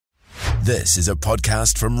This is a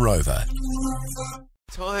podcast from Rover.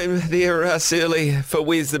 Time there, Surly, for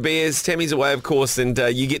Where's the Bears? Tammy's away, of course, and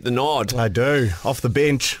you get the nod. I do, off the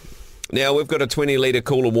bench. Now, we've got a 20-litre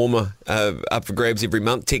cooler warmer up for grabs every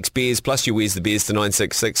month. Text Bears plus your Where's the Bears to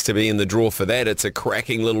 966 to be in the draw for that. It's a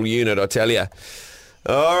cracking little unit, I tell you.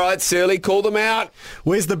 All right, Surly, call them out.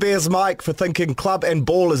 Where's the Bears Mike for thinking club and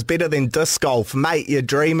ball is better than disc golf? Mate, you're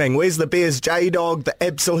dreaming. Where's the Bears J-Dog, the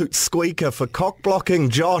absolute squeaker for cock-blocking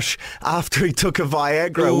Josh after he took a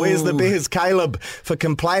Viagra? Ooh. Where's the Bears Caleb for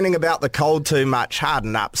complaining about the cold too much?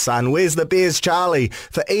 Harden up, son. Where's the Bears Charlie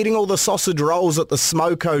for eating all the sausage rolls at the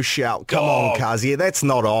Smoko shout? Come on, cuz. Yeah, that's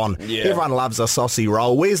not on. Yeah. Everyone loves a saucy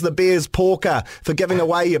roll. Where's the Bears Porker for giving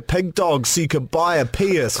away your pig dog so you could buy a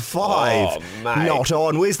PS5? Oh, mate. Not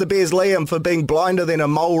on. Where's the Bears Liam for being blinder than a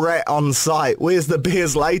mole rat on site? Where's the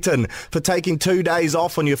Bears Leighton for taking 2 days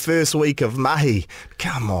off on your first week of Mahi?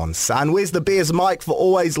 Come on, son. Where's the Bears Mike for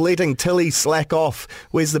always letting Tilly slack off?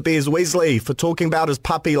 Where's the Bears Wesley for talking about his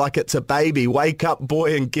puppy like it's a baby? Wake up,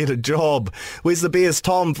 boy, and get a job. Where's the Bears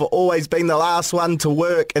Tom for always being the last one to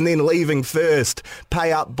work and then leaving first?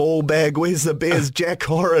 Pay up, ball bag. Where's the Bears Jack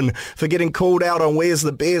Horan for getting called out on Where's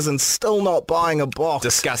the Bears and still not buying a box?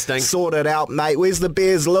 Disgusting. Sort it out, mate. Where's the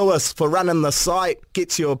Bears Lewis for running the site?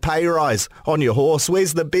 Gets you a pay rise on your horse.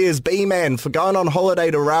 Where's the Bears B-Man for going on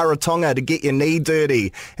holiday to Rarotonga to get your knee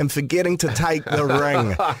dirty and forgetting to take the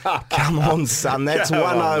ring? Come on, son. That's Come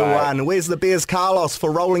on, 101. Where's the Bears Carlos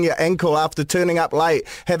for rolling your ankle after turning up late,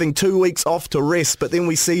 having 2 weeks off to rest, but then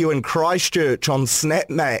we see you in Christchurch on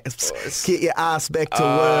Snap Maps? Get your ass back to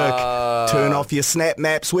work. Turn off your Snap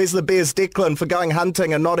Maps. Where's the Bears Declan for going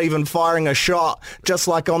hunting and not even firing a shot, just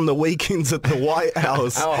like on the weekends at the White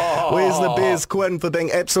House? Where's the Bears Quinn for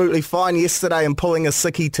being absolutely fine yesterday and pulling a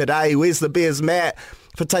sickie today? Where's the Bears Matt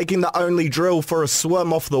for taking the only drill for a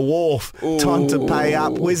swim off the wharf? Ooh. Time to pay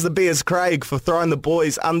up. Where's the Bears Craig for throwing the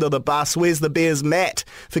boys under the bus? Where's the Bears Matt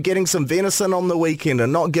for getting some venison on the weekend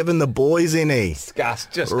and not giving the boys any?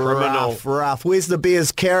 Disgust, just criminal. Rough. Where's the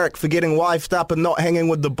Bears Carrick for getting wifed up and not hanging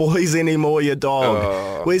with the boys anymore, you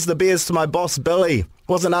dog? Where's the Bears to my boss Billy?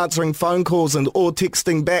 Wasn't answering phone calls or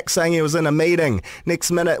texting back saying he was in a meeting.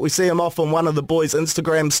 Next minute, we see him off on one of the boys'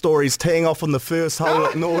 Instagram stories teeing off on the first hole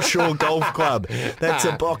at North Shore Golf Club. That's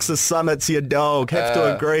a box of summits, you dog. Have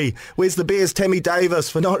to agree. Where's the Bears Tammy Davis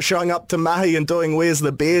for not showing up to Mahi and doing Where's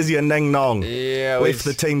the Bears, you ning-nong? Yeah, Left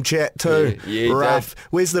the team chat too. Yeah, rough.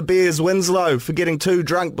 Where's the Bears Winslow for getting too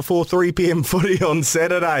drunk before 3 p.m. footy on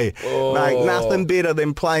Saturday? Mate, nothing better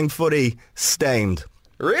than playing footy steamed.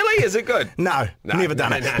 Really? Is it good? No, never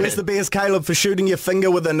done it. no. Where's the Bears Caleb for shooting your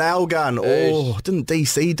finger with a nail gun? Oh, didn't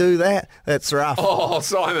DC do that? That's rough. Oh,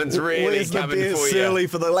 Simon's really Where's the coming Bears for you. Surly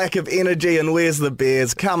for the lack of energy, and where's the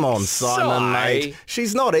Bears? Come on, Simon, mate.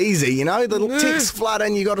 She's not easy, you know. The text flood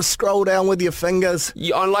in, you got to scroll down with your fingers.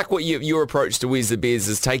 Yeah, I like what your approach to Where's the Bears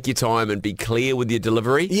is. Take your time and be clear with your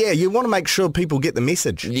delivery. Yeah, you want to make sure people get the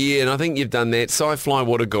message. Yeah, and I think you've done that. Sci-Fly,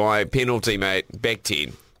 what a guy. Penalty, mate. Back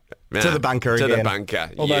 10. To the bunker to again. the bunker.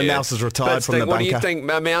 Although yeah. Mouse is retired But from the What bunker. do you think,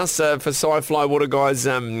 Mouse, for Sci-Fly, what a guy's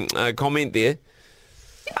comment there?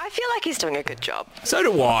 I feel like he's doing a good job. So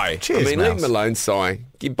do I. Cheers, I mean, leave Mouse. him alone,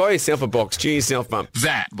 Si. Buy yourself a box. Chew yourself bump.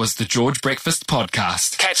 That was the George Breakfast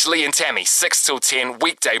Podcast. Catch Lee and Tammy 6 till 10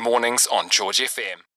 weekday mornings on George FM.